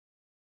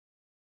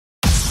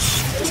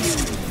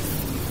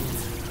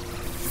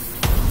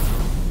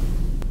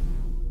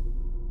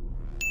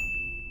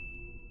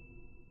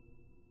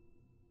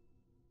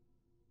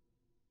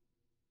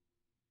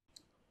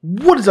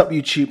What is up,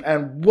 YouTube,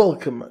 and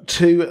welcome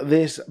to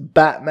this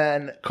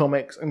Batman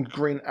Comics and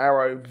Green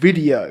Arrow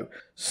video.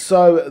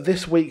 So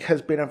this week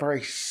has been a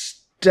very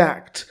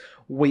stacked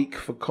week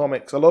for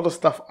comics. A lot of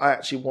stuff I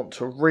actually want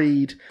to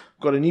read.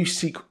 We've got a new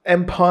Secret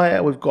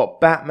Empire, we've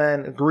got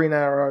Batman, Green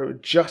Arrow,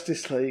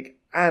 Justice League,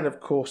 and of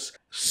course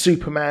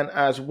Superman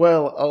as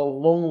well,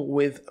 along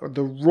with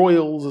the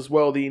Royals as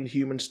well, the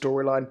Inhuman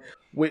storyline,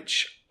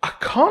 which I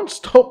can't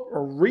stop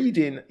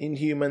reading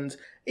Inhumans,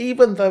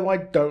 even though I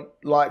don't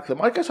like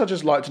them. I guess I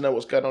just like to know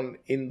what's going on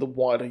in the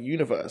wider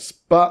universe.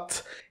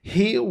 But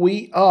here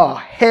we are.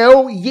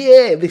 Hell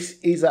yeah! This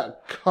is a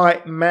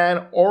Kite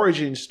Man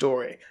origin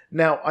story.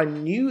 Now, I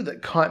knew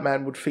that Kite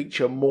Man would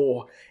feature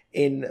more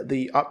in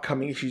the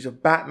upcoming issues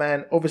of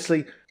Batman.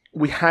 Obviously,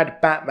 we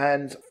had Kite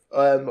Man's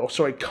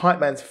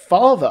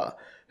father,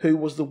 who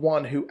was the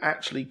one who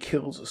actually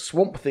kills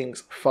Swamp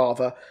Thing's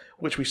father,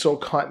 which we saw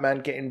Kite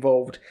Man get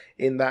involved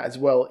in that as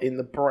well, in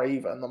The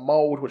Brave and the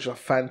Mold, which is a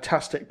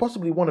fantastic,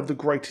 possibly one of the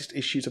greatest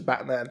issues of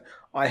Batman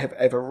I have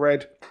ever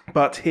read.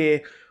 But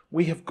here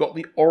we have got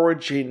the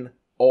origin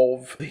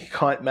of the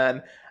Kite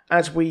Man,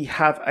 as we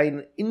have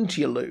an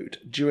interlude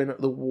during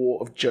the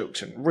War of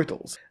Jokes and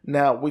Riddles.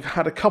 Now, we've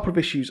had a couple of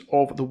issues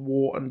of the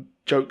War and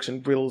Jokes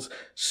and Riddles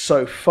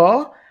so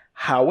far.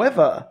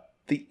 However,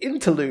 the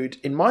interlude,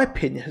 in my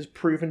opinion, has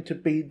proven to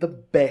be the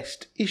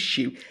best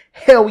issue.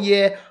 Hell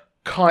yeah!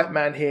 Kite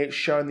Man here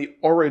showing the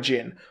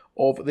origin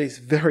of this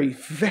very,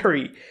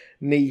 very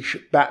niche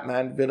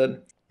Batman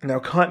villain. Now,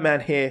 Kite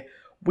Man here,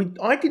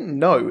 I didn't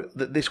know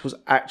that this was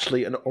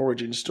actually an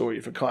origin story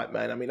for Kite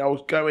Man. I mean, I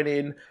was going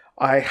in,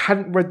 I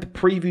hadn't read the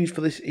previews for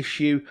this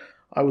issue,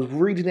 I was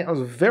reading it, I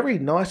was very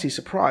nicely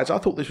surprised. I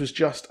thought this was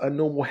just a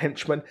normal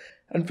henchman,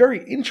 and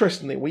very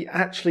interestingly, we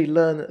actually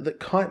learn that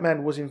Kite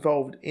Man was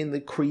involved in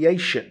the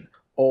creation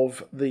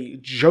of the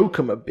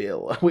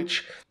Joker-mobile,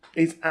 which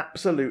is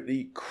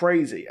absolutely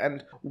crazy.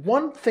 And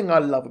one thing I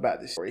love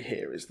about this story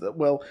here is that,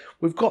 well,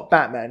 we've got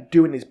Batman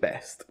doing his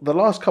best. The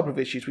last couple of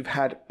issues we've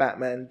had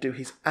Batman do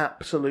his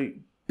absolute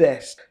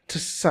best to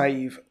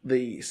save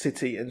the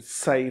city and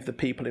save the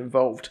people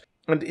involved.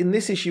 And in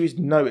this issue is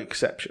no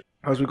exception,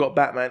 as we've got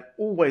Batman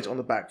always on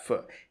the back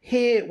foot.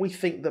 Here we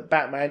think that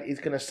Batman is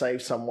going to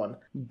save someone,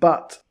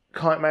 but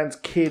Kite Man's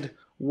kid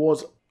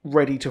was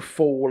ready to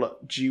fall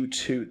due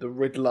to the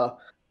Riddler.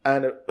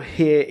 And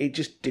here, it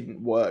just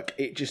didn't work.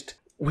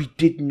 We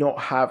did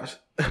not have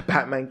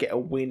Batman get a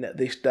win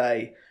this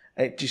day.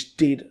 It just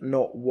did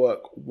not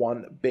work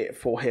one bit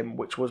for him,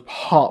 which was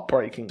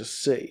heartbreaking to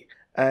see.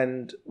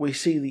 And we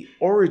see the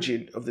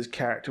origin of this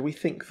character. We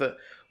think that,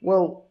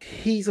 well,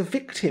 he's a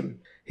victim.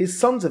 His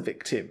son's a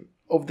victim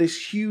of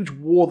this huge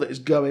war that is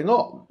going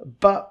on.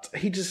 But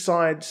he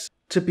decides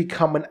to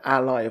become an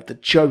ally of the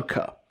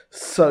Joker.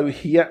 So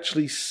he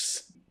actually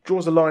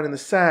draws a line in the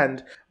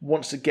sand,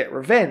 wants to get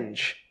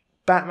revenge.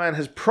 Batman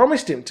has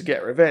promised him to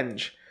get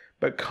revenge,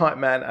 but Kite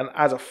Man, and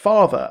as a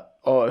father,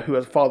 who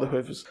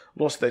has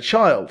lost their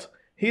child,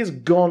 he has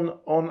gone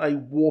on a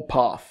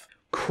warpath,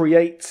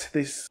 creates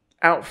this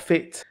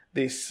outfit,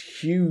 this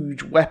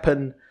huge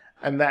weapon,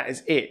 and that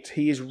is it.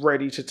 He is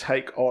ready to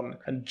take on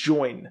and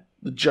join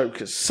the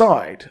Joker's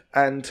side.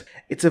 And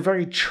it's a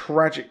very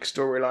tragic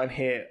storyline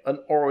here, an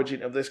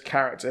origin of this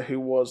character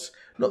who was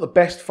not the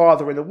best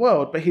father in the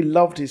world, but he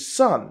loved his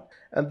son.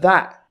 And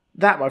that,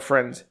 my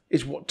friends,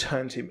 is what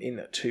turned him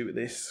into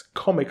this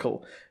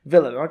comical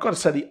villain. And I've got to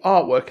say, the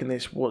artwork in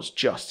this was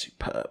just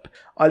superb.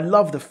 I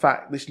love the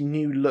fact, this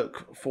new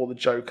look for the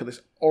Joker,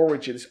 this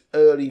origin, this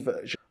early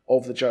version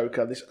of the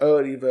Joker, this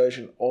early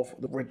version of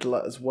the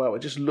Riddler as well. It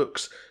just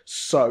looks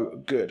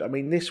so good. I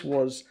mean, this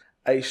was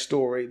a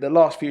story. The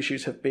last few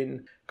issues have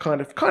been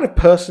kind of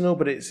personal,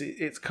 but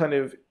it's kind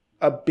of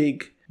a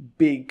big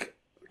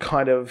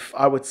kind of,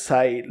 I would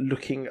say,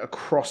 looking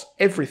across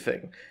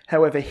everything.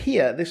 However,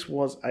 here, this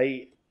was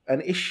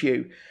an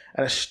issue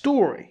and a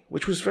story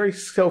which was very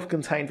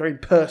self-contained, very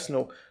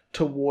personal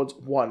towards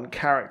one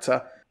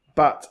character,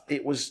 but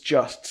it was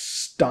just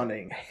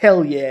stunning.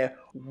 Hell yeah,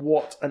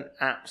 what an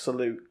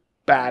absolute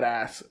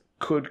badass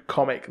good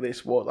comic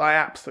this was. I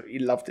absolutely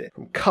loved it.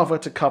 From cover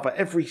to cover,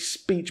 every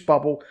speech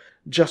bubble,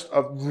 just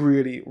a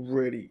really,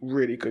 really,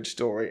 really good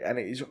story, and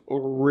it is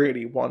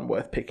really one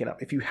worth picking up.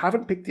 If you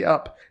haven't picked it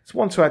up, it's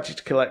one to add to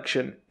your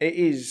collection. It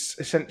is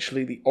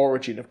essentially the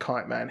origin of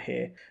Kite Man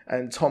here,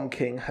 and Tom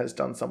King has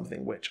done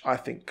something which I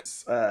think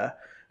is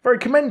very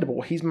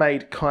commendable. He's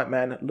made Kite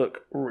Man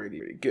look really,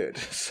 really good.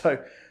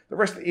 So the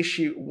rest of the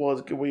issue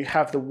was, we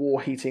have the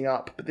war heating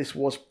up, but this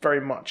was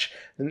very much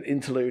an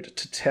interlude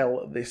to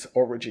tell this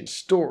origin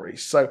story.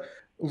 So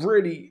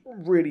really,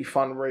 really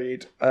fun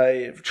read,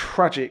 a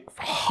tragic,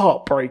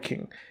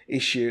 heartbreaking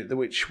issue,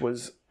 which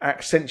was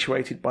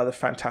accentuated by the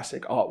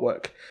fantastic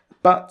artwork.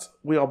 But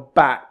we are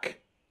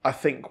back. I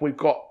think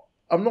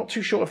I'm not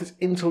too sure if this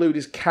interlude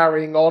is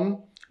carrying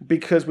on,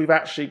 because we've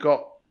actually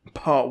got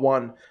part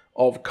one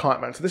of Kite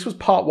Man. So this was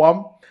part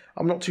one.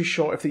 I'm not too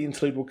sure if the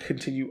interlude will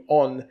continue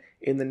on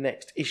in the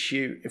next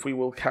issue, if we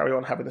will carry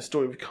on having the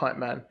story of Kite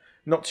Man.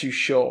 Not too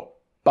sure,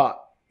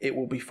 but it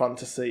will be fun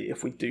to see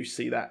if we do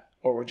see that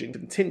origin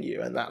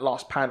continue, and that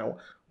last panel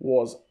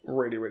was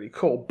really, really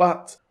cool.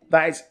 But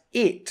that is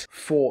it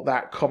for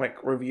that comic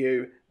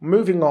review.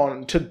 Moving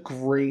on to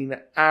Green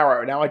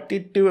Arrow. Now, I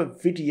did do a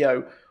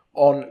video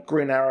on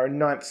Green Arrow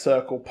Ninth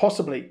Circle,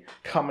 possibly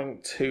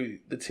coming to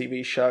the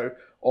TV show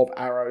of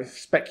Arrow,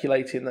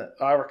 speculating that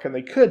I reckon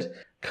they could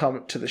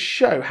come to the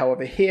show.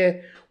 However,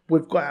 here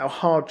we've got our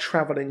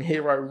hard-travelling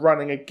hero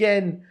running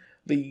again,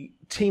 the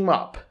team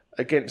up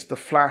against the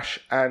Flash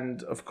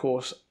and, of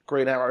course,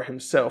 Green Arrow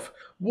himself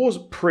was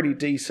pretty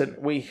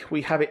decent. We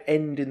have it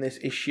end in this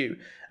issue,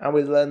 and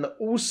we learn that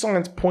all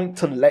signs point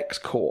to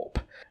Lexcorp.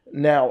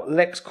 Now,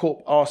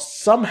 Lexcorp are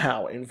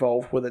somehow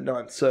involved with the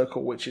Ninth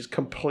Circle, which is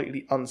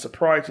completely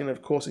unsurprising.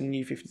 Of course, in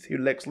New 52,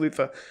 Lex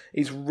Luthor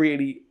is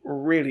really,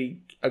 really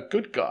a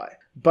good guy.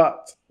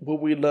 But will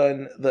we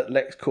learn that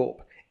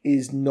Lexcorp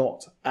is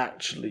not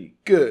actually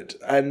good?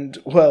 And,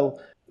 well,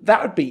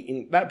 that'd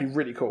be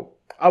really cool.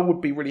 I would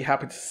be really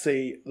happy to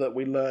see that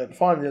we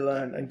finally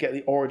learn and get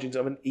the origins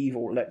of an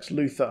evil Lex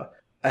Luthor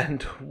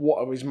and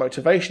what are his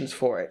motivations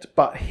for it.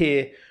 But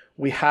here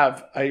we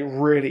have a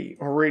really,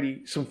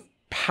 really some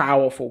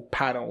powerful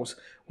panels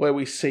where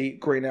we see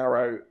Green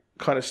Arrow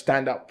kind of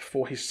stand up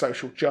for his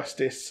social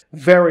justice.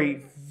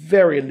 Very,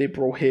 very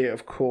liberal here,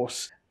 of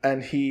course.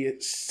 And he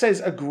says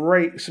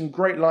some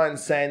great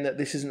lines saying that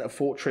this isn't a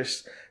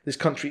fortress, this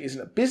country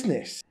isn't a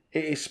business.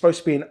 It is supposed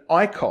to be an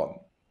icon.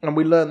 And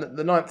we learn that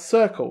the Ninth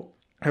Circle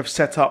have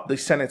set up the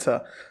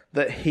senator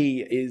that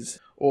he is,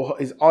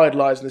 or is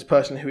idolising, this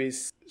person who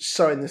is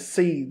sowing the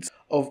seeds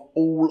of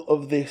all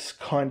of this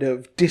kind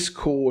of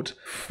discord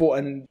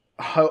and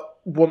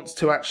wants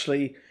to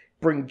actually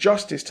bring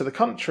justice to the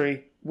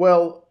country.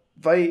 Well,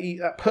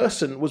 that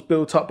person was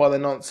built up by the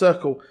Ninth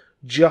Circle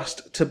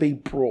just to be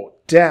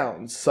brought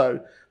down.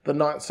 So the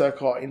Ninth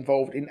Circle are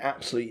involved in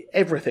absolutely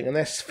everything, and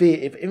their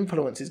sphere of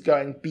influence is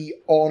going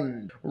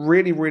beyond,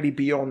 really, really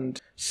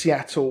beyond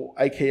Seattle,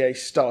 aka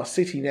Star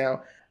City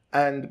now,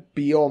 and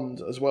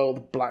beyond as well the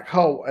Black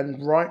Hole,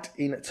 and right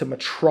into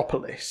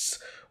Metropolis,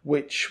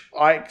 which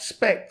I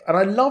expect. And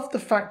I love the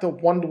fact that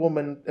Wonder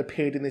Woman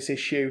appeared in this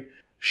issue,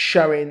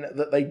 showing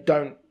that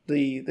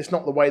it's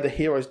not the way the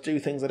heroes do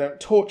things, they don't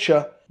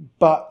torture.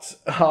 But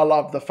I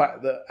love the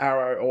fact that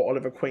Arrow or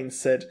Oliver Queen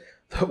said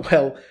that,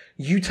 well,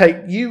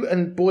 you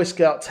and Boy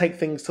Scout take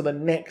things to the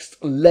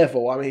next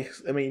level. I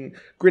mean,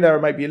 Green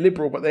Arrow may be a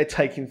liberal, but they're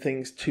taking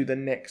things to the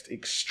next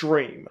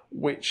extreme,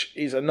 which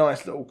is a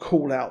nice little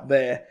call out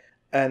there.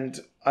 And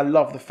I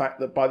love the fact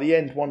that by the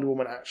end, Wonder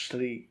Woman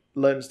actually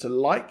learns to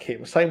like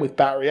him. Same with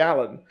Barry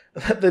Allen.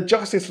 The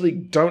Justice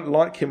League don't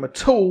like him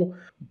at all,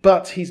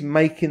 but he's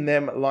making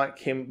them like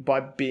him by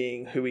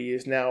being who he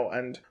is now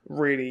and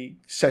really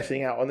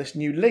setting out on this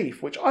new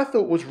leaf, which I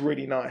thought was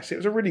really nice. It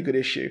was a really good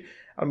issue.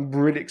 I'm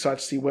really excited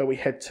to see where we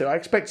head to. I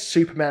expect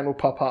Superman will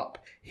pop up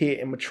here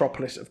in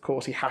Metropolis. Of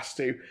course, he has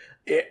to.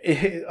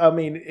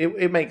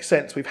 It makes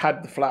sense. We've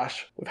had the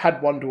Flash, we've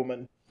had Wonder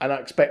Woman, and I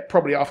expect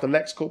probably after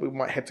Lexcorp we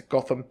might head to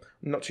Gotham.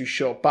 I'm not too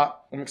sure,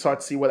 but I'm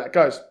excited to see where that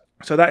goes.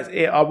 So that's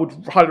it. I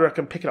would highly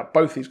recommend picking up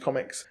both these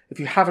comics. If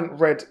you haven't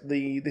read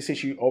this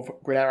issue of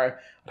Green Arrow,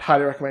 I'd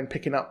highly recommend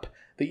picking up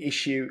the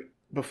issue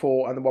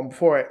before and the one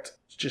before it,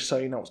 just so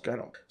you know what's going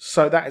on.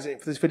 So that is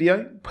it for this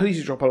video. Please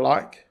do drop a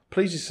like.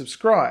 Please do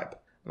subscribe.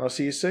 And I'll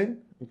see you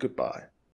soon. And goodbye.